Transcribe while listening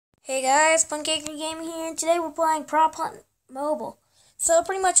Hey guys, Funcaker Gaming here, and today we're playing Prop Hunt Mobile. So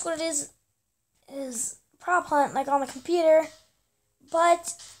pretty much what it is Prop Hunt like on the computer,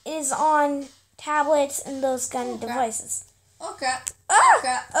 but it is on tablets and those kind of devices. Oh crap!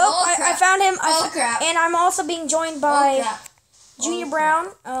 Ah! Oh crap! I found him. Crap! And I'm also being joined by Junior Crap.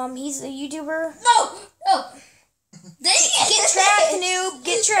 Brown. He's a YouTuber. No! No! Dang it! Get trapped, noob!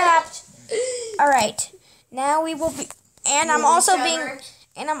 Get trapped! Alright. Now we will be... And I'm also being...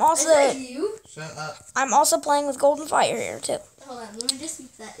 And I'm also... Is that you? Shut up. I'm also playing with Golden Fire here, too. Hold on, let me just see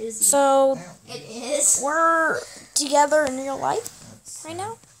if that is you. So... It is. We're together in real life right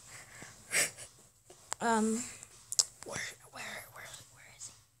now. Where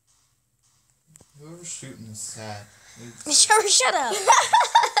is Whoever's shooting is sad. he? Shut up.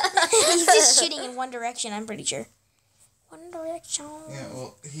 He's just shooting in one direction, I'm pretty sure. One direction. Yeah,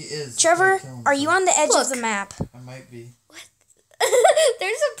 well, he is. Trevor, are you on the edge of the map? I might be.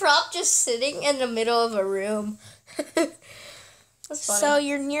 There's a prop just sitting in the middle of a room. That's funny. So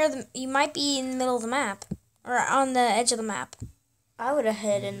you're near the... You might be in the middle of the map. Or on the edge of the map. I would have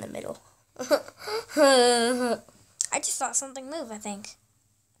hid in the middle. I just saw something move, I think.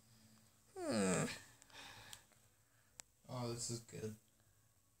 Oh, this is good.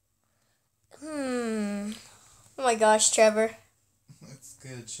 Oh my gosh, Trevor. It's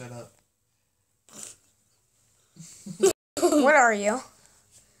good. Shut up. What are you?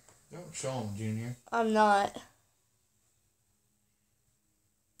 Don't show him, Junior. I'm not.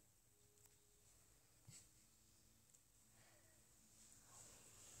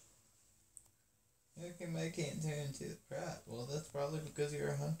 I can't turn into a prop. Well, that's probably because you're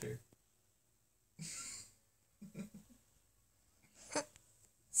a hunter.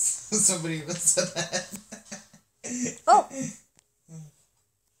 Somebody even said that. Oh!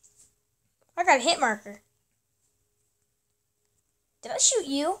 I got a hit marker. Did I shoot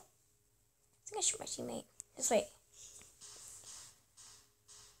you? I think I shoot my teammate. Just wait.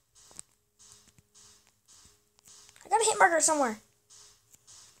 I got a hit marker somewhere.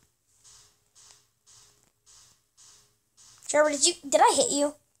 Trevor, did I hit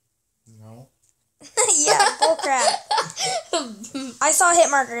you? No. Yeah, bullcrap. I saw hit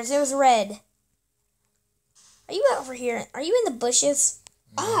markers. It was red. Are you over here? Are you in the bushes?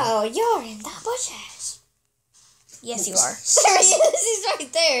 Oh, you're in the bushes. Yes, you are. There he is. He's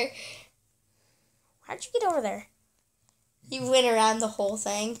right there. How'd you get over there? You went around the whole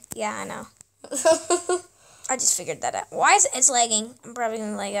thing. Yeah, I know. I just figured that out. Why is it's lagging? I'm probably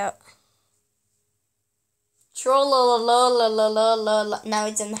gonna lag out. Troll-la-la-la-la-la-la-la. Now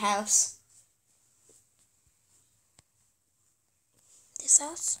it's in the house. This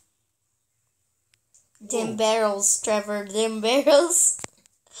house? Dim barrels, Trevor. Dim barrels.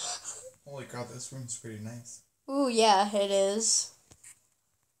 Holy crap, this room's pretty nice. Ooh, yeah, it is.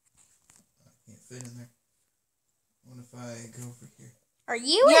 I can't fit in there. What if I go over here? Are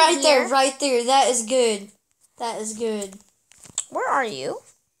you You're in right here? there, right there. That is good. That is good. Where are you?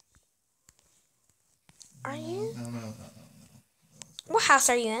 Are you? No. What house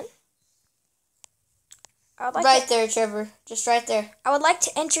are you in? I would like Right there, Trevor. Just right there. I would like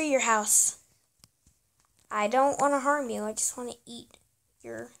to enter your house. I don't want to harm you. I just want to eat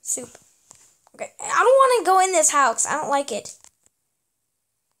your soup. Okay. I don't want to go in this house. I don't like it.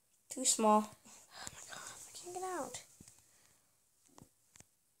 Too small. Oh my god. I can't get out.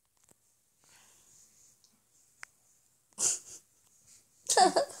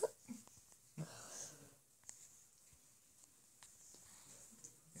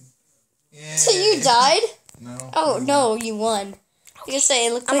 Yeah. So you died? No. Oh, no, you won. You just say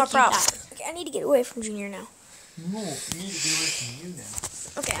it looked I'm like a prop. you died. Okay, I need to get away from Junior now. No, you need to get away from you now.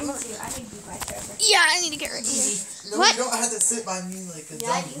 Okay, I'm I need to be by Trevor. Yeah, I need to get rid of you. No, What? you don't have to sit by me like a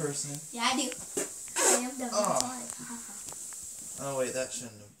Yeah, I dumb do. person. Yeah, I do. I am the Oh wait, that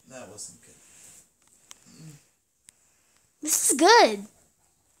shouldn't have. That wasn't good. This is good.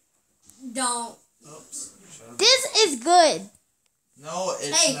 Don't. Oops. Shut up. This is good. No,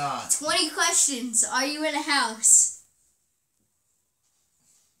 it's Hey, not. 20 questions. Are you in a house?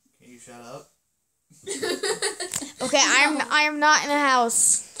 Can you shut up? Okay, I am not in a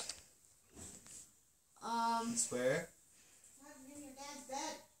house. I swear.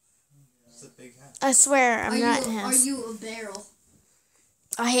 It's a big house. I swear I'm not in a Are house. you a barrel?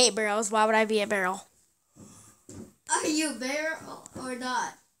 I hate barrels. Why would I be a barrel? Are you a barrel or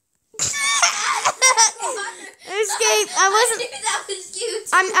not? Escape. I wasn't. knew that was you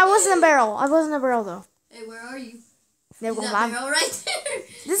too. I wasn't a barrel. I wasn't a barrel though. Hey, where are you? There That goes my- barrel right there.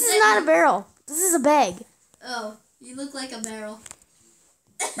 This is not a barrel. This is a bag. Oh, you look like a barrel.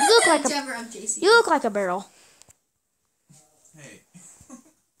 You look like a. Trevor, I'm chasing You look like a barrel. Hey.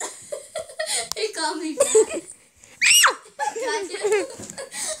 call me fat. Gotcha.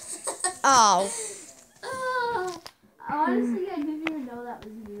 Oh. Oh. Honestly, I didn't even know that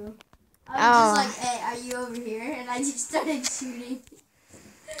was you. I Oh. was just like, hey, are you over here? And I just started shooting.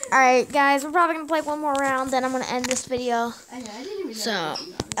 Alright, guys, we're probably going to play one more round, then I'm going to end this video. I know, I didn't even know. So,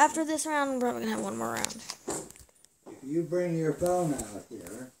 after this round, we're probably going to have one more round. If you bring your phone out here,